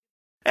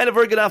And a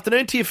very good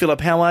afternoon to you,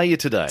 Philip. How are you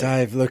today?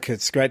 Dave, look,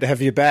 it's great to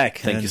have you back.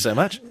 Thank you so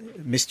much.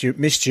 Missed you.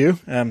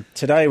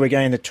 Today we're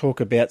going to talk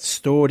about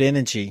stored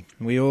energy.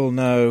 We all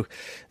know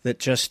that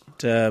just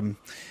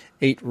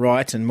eat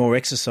right and more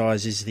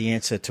exercise is the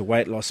answer to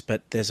weight loss,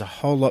 but there's a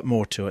whole lot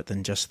more to it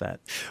than just that.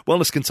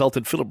 Wellness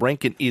consultant Philip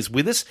Rankin is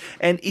with us,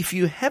 and if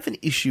you have an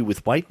issue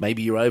with weight,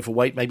 maybe you're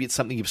overweight, maybe it's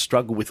something you've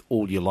struggled with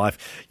all your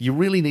life, you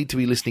really need to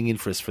be listening in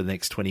for us for the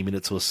next 20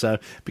 minutes or so,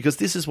 because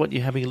this is what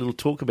you're having a little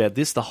talk about,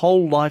 the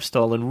whole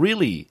lifestyle and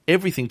really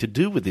everything to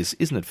do with this,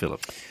 isn't it, Philip?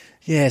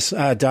 Yes,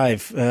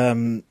 Dave,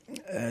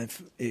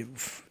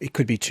 it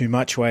could be too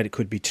much weight, it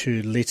could be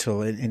too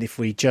little, and if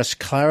we just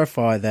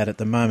clarify that at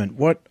the moment,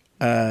 what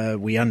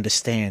we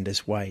understand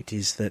as weight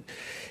is that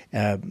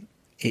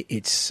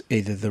it's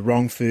either the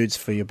wrong foods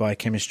for your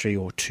biochemistry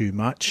or too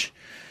much.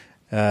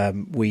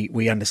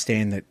 We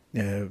understand that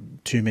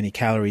too many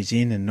calories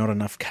in and not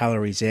enough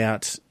calories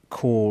out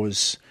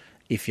cause,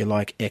 if you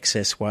like,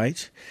 excess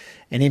weight.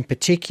 And in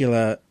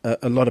particular,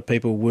 a lot of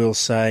people will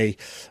say,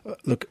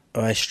 look,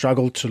 I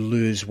struggle to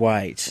lose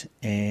weight.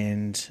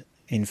 And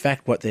in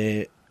fact, what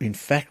they're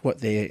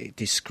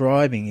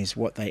describing is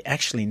what they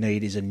actually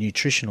need is a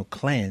nutritional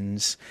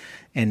cleanse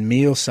and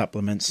meal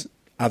supplements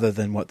other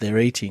than what they're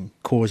eating,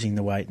 causing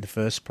the weight in the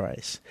first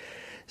place.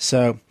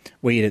 So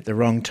we eat at the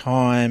wrong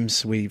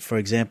times. For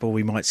example,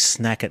 we might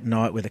snack at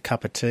night with a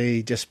cup of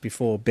tea just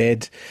before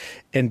bed.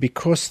 And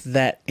because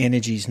that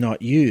energy is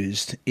not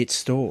used, it's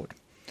stored.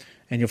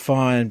 And you'll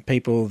find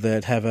people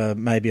that have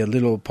maybe a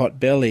little pot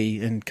belly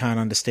and can't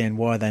understand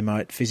why they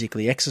might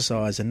physically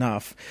exercise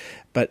enough,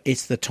 but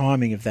it's the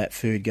timing of that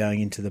food going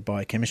into the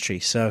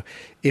biochemistry. So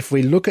if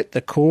we look at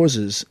the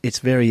causes, it's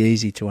very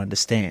easy to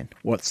understand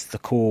what's the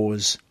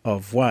cause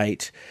of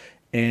weight,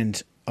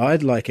 and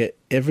I'd like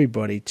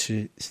everybody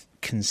to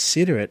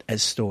consider it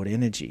as stored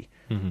energy.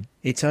 Mm-hmm.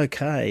 It's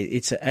okay.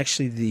 It's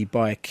actually the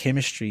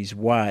biochemistry's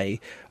way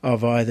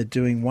of either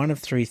doing one of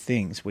three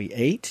things. We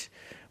eat,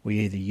 we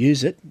either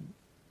use it,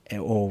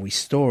 or we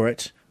store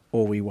it,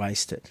 or we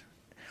waste it.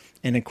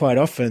 And then quite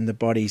often the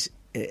body's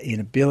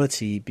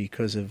inability,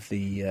 because of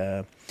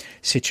the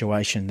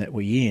situation that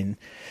we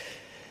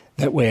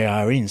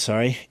are in,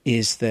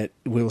 is that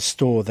we'll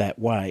store that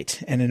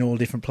weight, and in all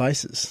different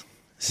places.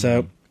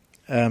 So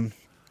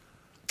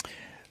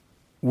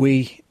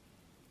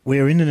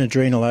we're in an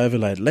adrenal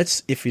overload.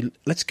 Let's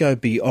go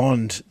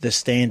beyond the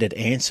standard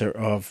answer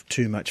of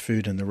too much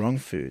food and the wrong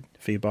food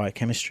for your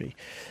biochemistry.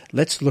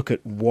 Let's look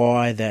at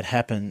why that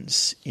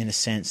happens, in a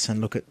sense, and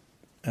look at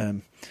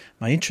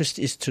my interest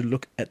is to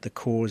look at the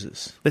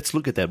causes. Let's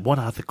look at that. What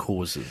are the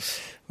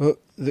causes? Well,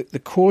 the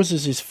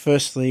causes is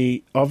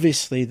firstly,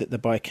 obviously, that the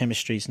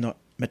biochemistry is not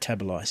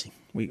metabolizing.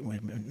 We're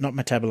not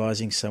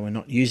metabolizing, so we're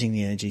not using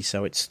the energy,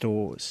 so it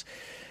stores.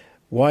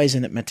 Why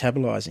isn't it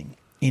metabolizing?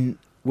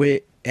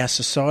 Our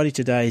society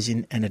today is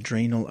in an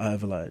adrenal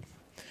overload.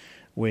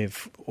 We're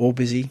all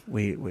busy.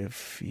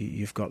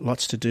 You've got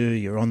lots to do.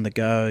 You're on the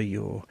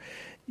go.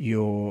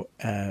 We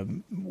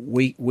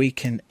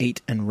can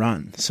eat and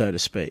run, so to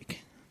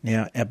speak.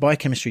 Now, our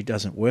biochemistry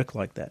doesn't work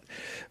like that.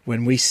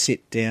 When we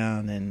sit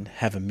down and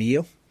have a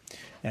meal,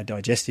 our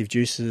digestive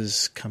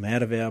juices come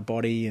out of our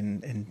body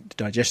and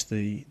digest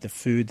the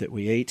food that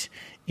we eat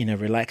in a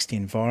relaxed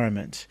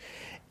environment.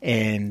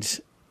 And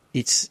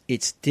it's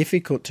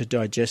difficult to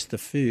digest the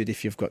food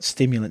if you've got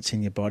stimulants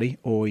in your body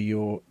or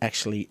you're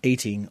actually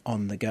eating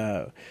on the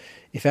go.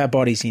 If our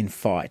body's in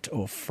fight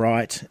or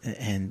fright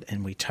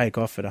and we take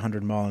off at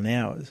 100 mile an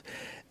hour,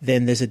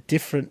 then there's a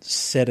different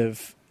set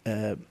of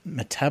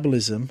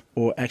metabolism,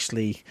 or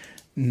actually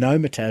no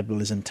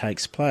metabolism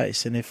takes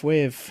place. And if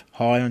we're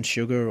high on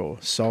sugar or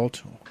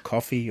salt or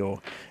coffee or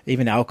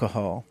even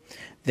alcohol,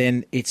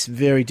 then it's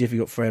very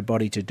difficult for our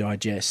body to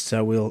digest,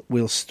 so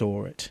we'll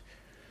store it.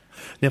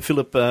 Now,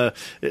 Philip,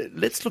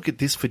 let's look at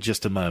this for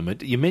just a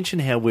moment. You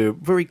mentioned how we're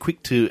very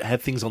quick to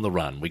have things on the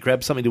run. We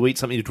grab something to eat,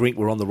 something to drink,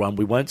 we're on the run,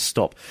 we won't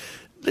stop.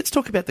 Let's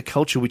talk about the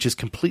culture, which is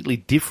completely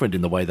different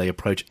in the way they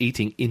approach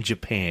eating in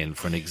Japan,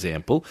 for an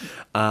example.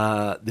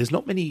 There's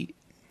not many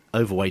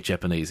overweight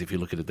Japanese, if you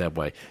look at it that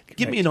way.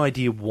 Give me an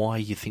idea why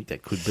you think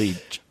that could be,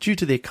 due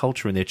to their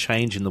culture and their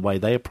change in the way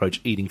they approach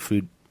eating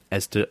food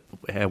as to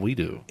how we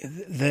do.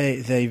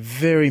 They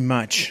very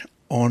much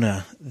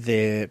honour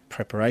their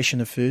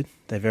preparation of food.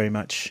 They very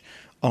much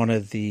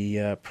honour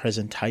the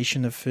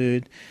presentation of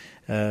food.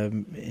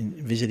 In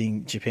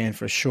visiting Japan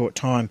for a short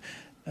time,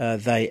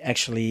 they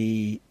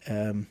actually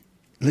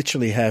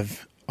literally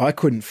have... I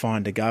couldn't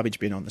find a garbage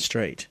bin on the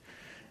street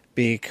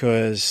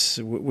because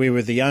we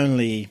were the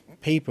only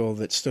people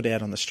that stood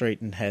out on the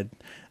street and had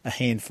a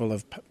handful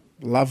of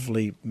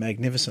lovely,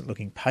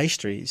 magnificent-looking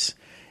pastries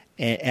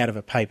out of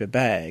a paper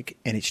bag,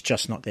 and it's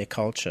just not their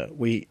culture.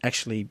 We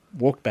actually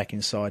walked back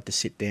inside to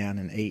sit down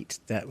and eat.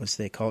 That was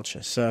their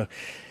culture. So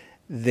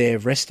they're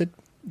rested,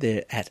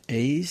 they're at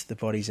ease, the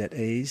body's at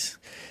ease.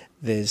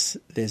 There's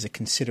a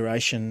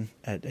consideration,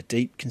 a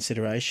deep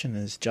consideration,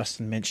 as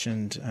Justin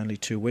mentioned only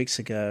 2 weeks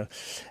ago.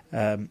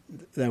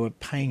 They were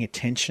paying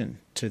attention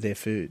to their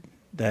food.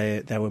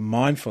 They were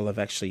mindful of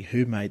actually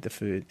who made the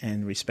food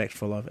and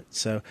respectful of it.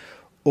 So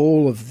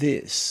all of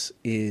this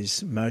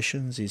is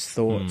motions, is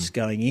thoughts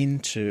going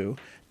into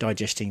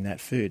digesting that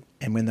food.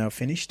 And when they were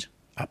finished,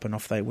 up and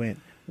off they went.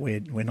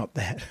 We're not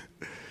that.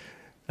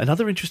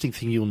 Another interesting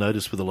thing you'll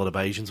notice with a lot of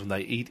Asians when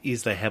they eat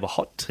is they have a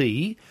hot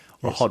tea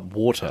or hot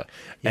water.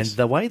 Yes. And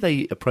the way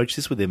they approach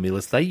this with their meal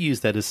is they use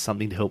that as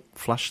something to help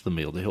flush the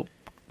meal, to help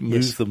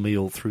move the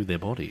meal through their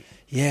body.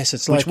 Yes,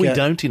 it's Which like... we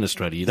don't in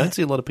Australia. You don't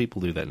see a lot of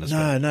people do that in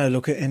Australia. No,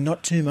 look, and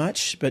not too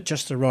much, but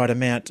just the right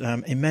amount.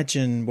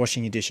 Imagine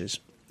washing your dishes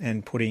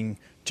and putting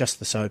just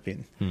the soap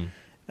in.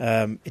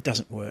 It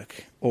doesn't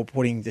work. Or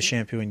putting the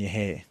shampoo in your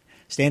hair.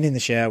 Stand in the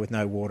shower with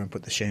no water and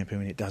put the shampoo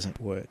in, it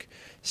doesn't work.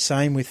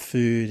 Same with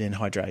food and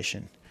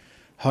hydration.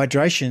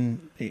 Hydration,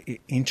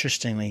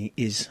 interestingly,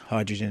 is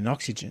hydrogen and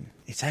oxygen.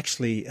 It's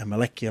actually a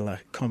molecular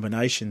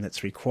combination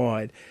that's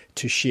required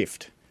to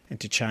shift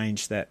and to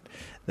change that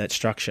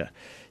structure.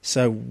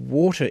 So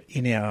water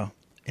in our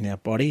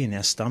body, in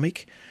our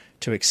stomach,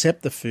 to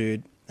accept the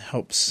food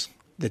helps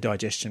the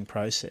digestion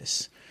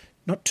process.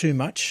 Not too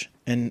much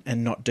and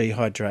not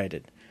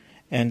dehydrated.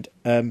 And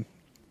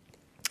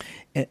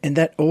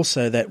that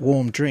also, that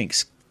warm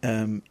drinks,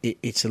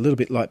 it's a little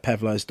bit like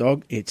Pavlov's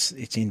dog. It's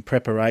in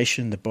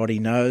preparation. The body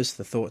knows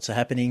the thoughts are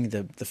happening,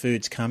 the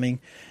food's coming,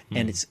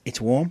 and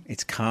it's warm,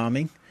 it's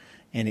calming,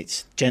 and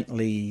it's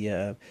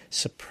gently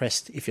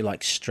suppressed, if you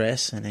like,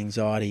 stress and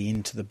anxiety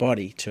into the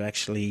body to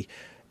actually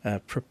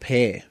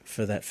prepare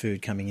for that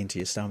food coming into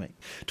your stomach.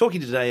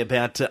 Talking today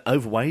about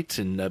overweight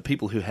and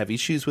people who have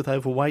issues with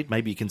overweight,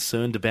 maybe you're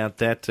concerned about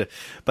that,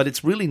 but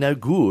it's really no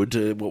good,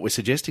 what we're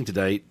suggesting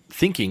today,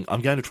 thinking, I'm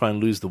going to try and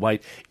lose the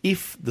weight,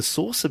 if the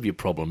source of your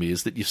problem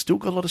is that you've still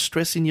got a lot of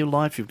stress in your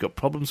life, you've got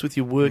problems with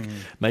your work,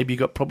 maybe you've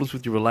got problems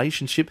with your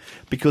relationship,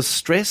 because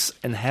stress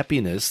and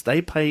happiness,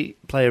 they play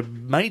a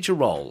major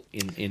role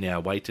in our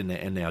weight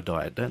and our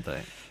diet, don't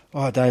they?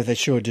 Oh, Dave, they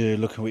sure do.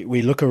 Look,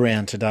 we look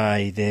around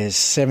today, there's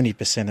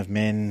 70% of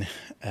men,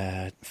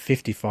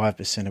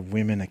 55% of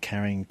women are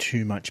carrying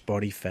too much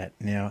body fat.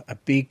 Now, a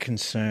big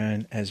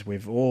concern, as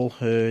we've all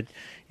heard,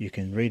 you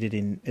can read it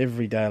in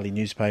every daily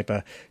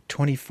newspaper,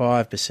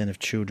 25% of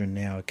children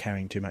now are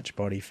carrying too much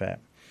body fat.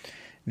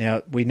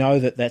 Now, we know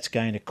that that's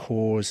going to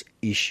cause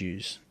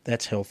issues.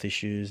 That's health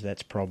issues,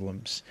 that's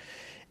problems.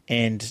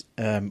 And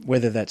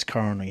whether that's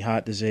coronary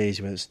heart disease,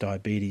 whether it's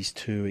diabetes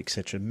too,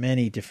 etc.,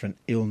 many different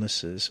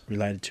illnesses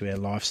related to our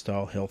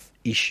lifestyle health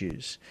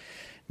issues.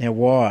 Now,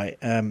 why?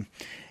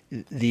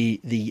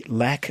 The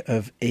lack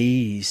of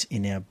ease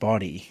in our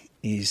body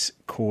is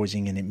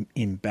causing an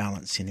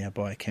imbalance in our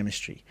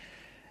biochemistry.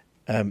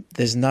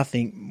 There's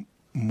nothing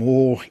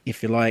more,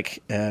 if you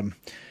like,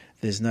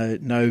 there's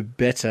no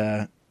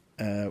better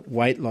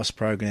weight loss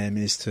program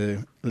is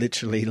to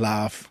literally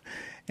laugh.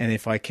 And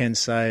if I can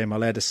say, am I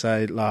allowed to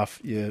say, laugh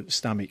your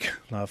stomach,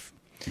 laugh.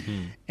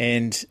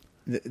 And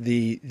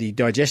the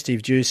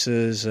digestive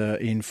juices are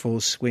in full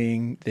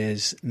swing.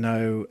 There's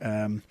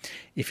no,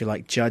 if you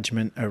like,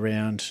 judgment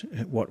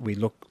around what we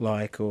look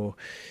like or,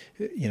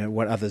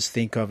 what others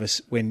think of us.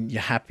 When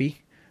you're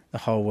happy, the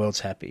whole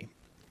world's happy.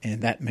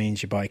 And that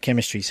means your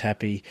biochemistry's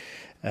happy.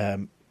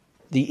 The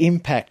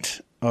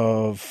impact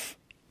of,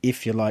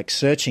 if you like,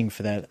 searching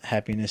for that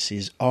happiness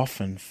is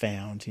often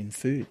found in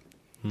food.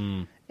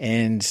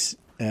 And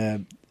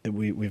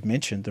we've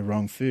mentioned the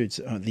wrong foods.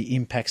 The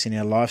impacts in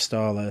our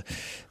lifestyle,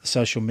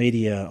 social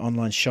media,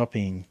 online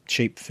shopping,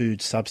 cheap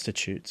food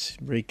substitutes,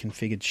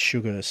 reconfigured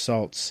sugar,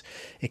 salts,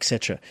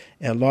 etc.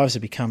 Our lives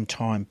have become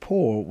time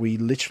poor. We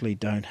literally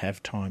don't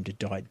have time to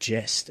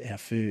digest our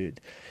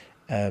food.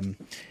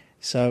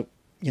 So,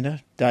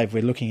 Dave,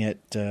 we're looking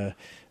at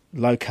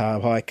low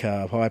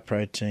carb, high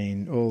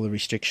protein, all the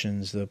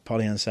restrictions, the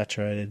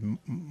polyunsaturated,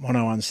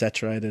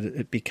 monounsaturated.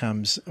 It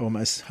becomes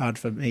almost hard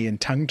for me and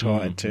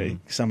tongue-tied to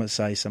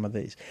say some of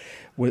these.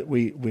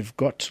 We've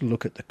got to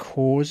look at the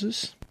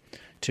causes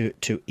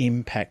to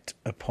impact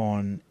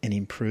upon an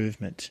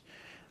improvement.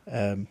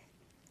 And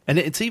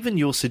it's even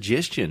your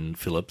suggestion,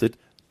 Philip, that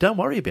don't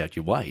worry about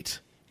your weight.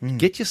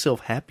 Get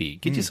yourself happy.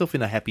 Get yourself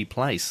in a happy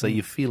place so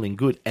you're feeling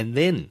good, and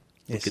then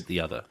look at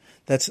the other.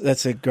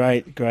 That's a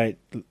great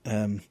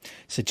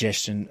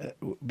suggestion,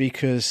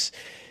 because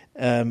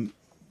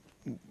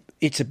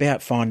it's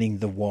about finding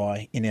the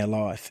why in our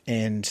life,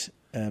 and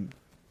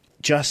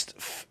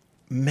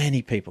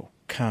many people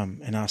come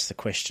and ask the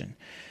question,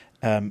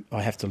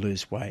 I have to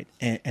lose weight,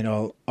 and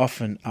I'll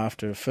often,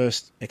 after a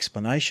first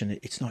explanation,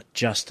 it's not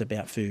just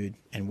about food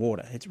and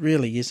water. It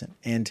really isn't.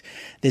 And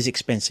there's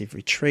expensive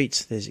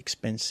retreats, there's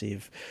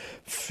expensive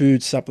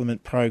food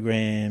supplement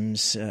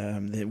programs,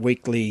 the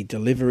weekly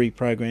delivery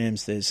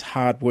programs, there's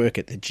hard work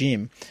at the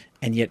gym,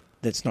 and yet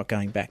that's not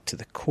going back to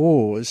the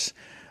cause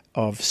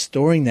of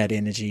storing that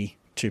energy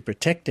to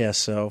protect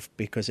ourselves,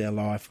 because our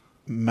life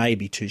may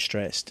be too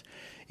stressed.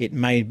 It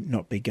may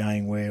not be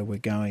going where we're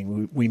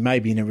going. We may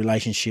be in a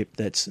relationship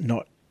that's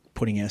not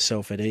putting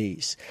ourselves at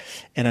ease.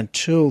 And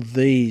until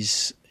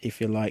these, if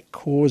you like,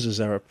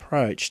 causes are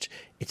approached,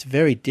 it's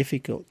very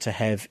difficult to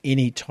have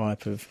any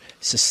type of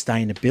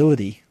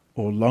sustainability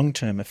or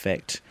long-term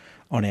effect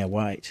on our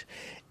weight.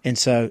 And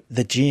so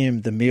the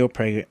gym, the meal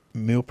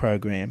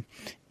program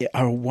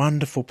are a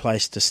wonderful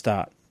place to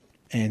start.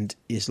 And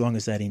as long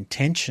as that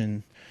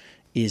intention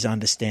is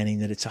understanding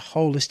that it's a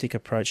holistic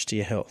approach to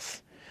your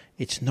health.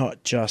 It's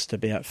not just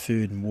about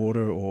food and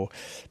water or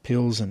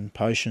pills and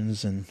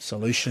potions and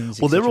solutions.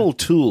 Well, they're all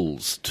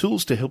tools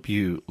to help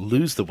you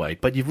lose the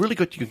weight, but you've really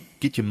got to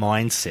get your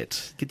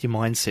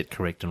mindset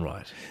correct and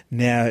right.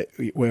 Now,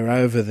 we're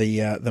over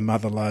the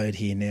mother load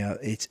here now.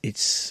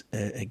 It's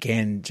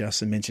again,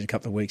 Justin mentioned a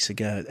couple of weeks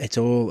ago, it's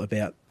all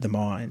about the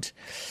mind.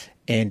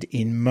 And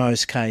in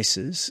most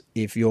cases,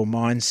 if your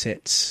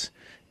mindset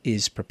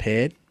is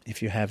prepared,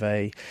 if you have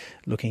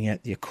looking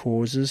at your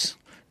causes,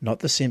 not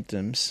the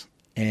symptoms,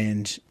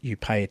 and you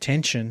pay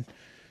attention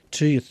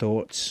to your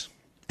thoughts,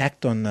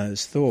 act on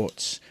those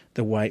thoughts,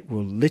 the weight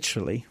will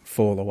literally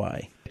fall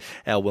away.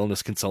 Our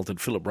wellness consultant,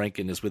 Philip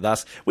Rankin, is with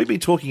us. We've been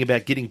talking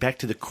about getting back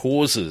to the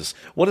causes.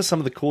 What are some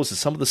of the causes,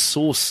 some of the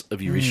source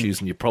of your issues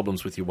and your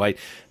problems with your weight?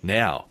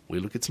 Now, we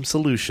look at some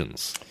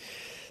solutions.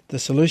 The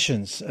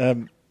solutions.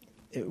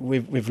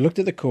 We've looked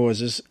at the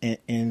causes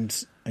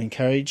and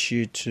encourage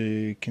you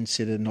to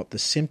consider not the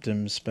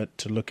symptoms, but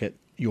to look at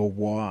your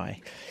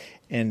why.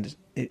 And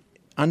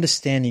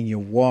understanding your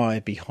why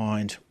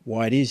behind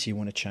why it is you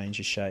want to change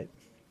your shape.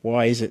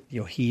 Why is it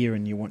you're here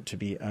and you want to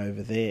be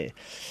over there?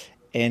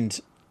 And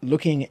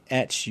looking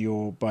at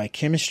your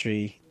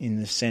biochemistry in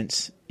the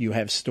sense you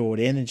have stored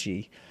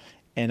energy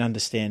and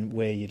understand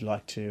where you'd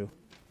like to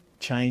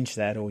change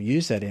that or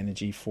use that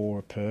energy for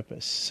a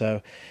purpose.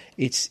 So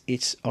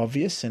it's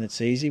obvious and it's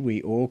easy.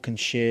 We all can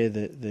share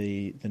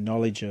the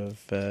knowledge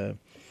of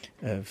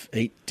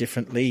eat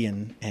differently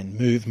and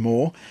move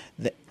more.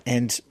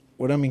 And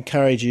what I'm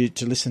encouraging you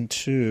to listen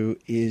to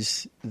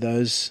is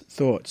those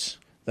thoughts,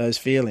 those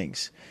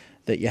feelings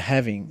that you're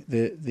having,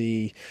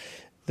 the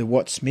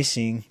what's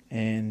missing,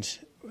 and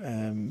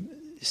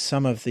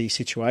some of the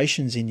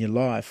situations in your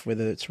life,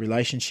 whether it's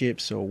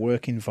relationships or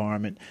work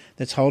environment,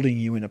 that's holding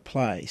you in a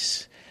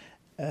place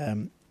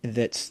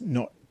that's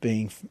not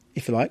being,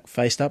 if you like,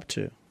 faced up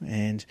to.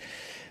 And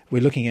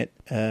we're looking at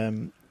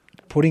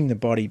putting the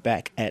body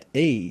back at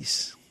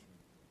ease,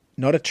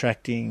 not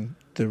attracting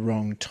the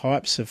wrong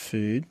types of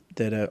food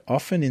that are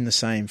often in the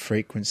same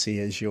frequency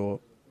as your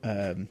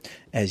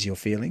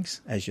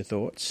feelings, as your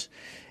thoughts,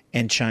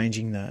 and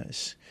changing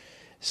those.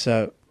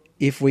 So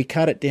if we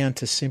cut it down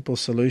to simple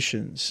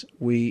solutions,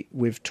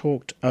 we've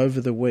talked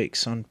over the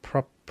weeks on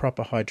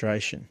proper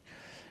hydration.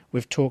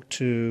 We've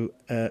talked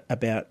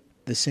about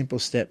the simple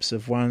steps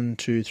of 1,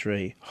 2,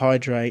 3.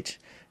 Hydrate,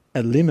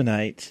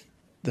 eliminate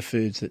the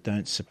foods that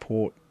don't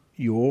support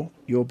your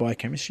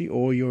biochemistry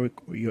or your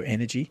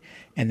energy,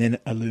 and then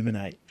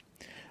illuminate.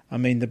 I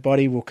mean, the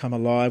body will come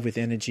alive with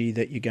energy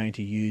that you're going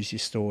to use your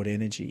stored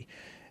energy.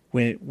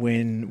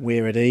 When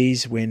we're at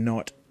ease, we're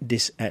not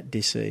at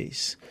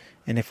dis-ease.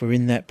 And if we're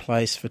in that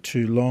place for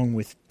too long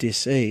with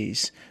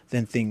dis-ease,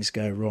 then things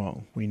go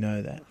wrong. We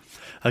know that.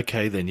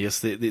 Okay, then, yes,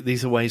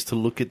 these are ways to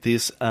look at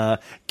this.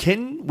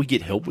 Can we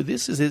get help with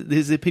this?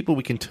 Is there people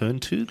we can turn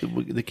to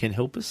that can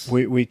help us?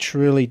 We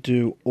truly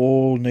do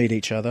all need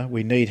each other.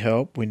 We need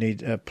help. We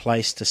need a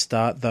place to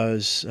start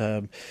those.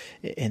 And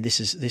this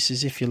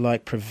is, if you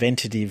like,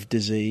 preventative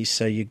disease.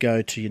 So you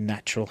go to your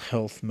natural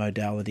health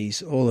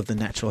modalities. All of the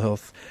natural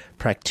health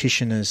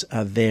practitioners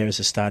are there as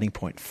a starting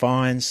point.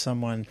 Find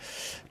someone,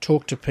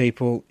 talk to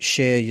people,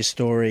 share your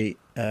story,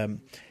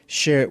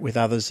 share it with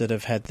others that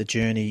have had the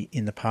journey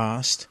in the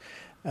past.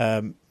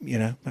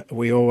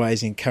 We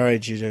always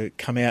encourage you to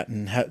come out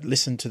and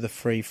listen to the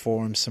free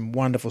forum. Some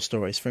wonderful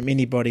stories from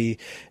anybody,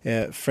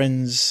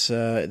 friends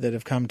that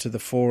have come to the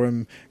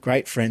forum,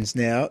 great friends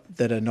now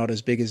that are not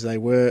as big as they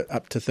were,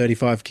 up to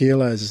 35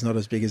 kilos is not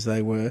as big as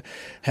they were,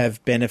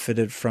 have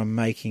benefited from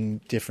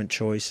making different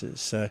choices.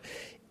 So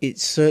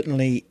it's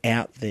certainly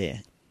out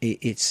there.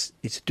 It's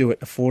do it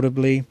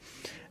affordably,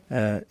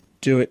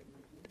 do it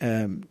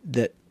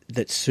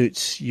that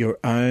suits your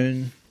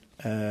own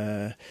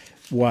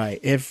way.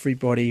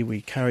 We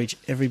encourage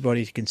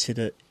everybody to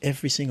consider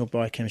every single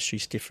biochemistry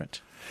is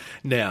different.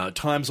 Now,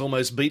 time's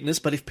almost beaten us,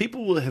 but if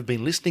people have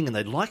been listening and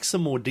they'd like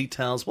some more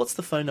details, what's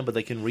the phone number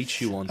they can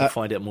reach you on to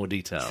find out more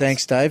details?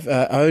 Thanks, Dave.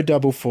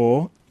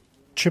 044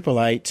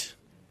 888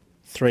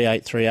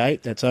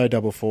 3838. That's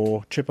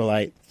 044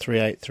 888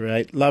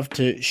 3838. Love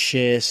to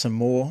share some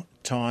more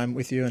time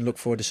with you and look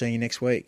forward to seeing you next week.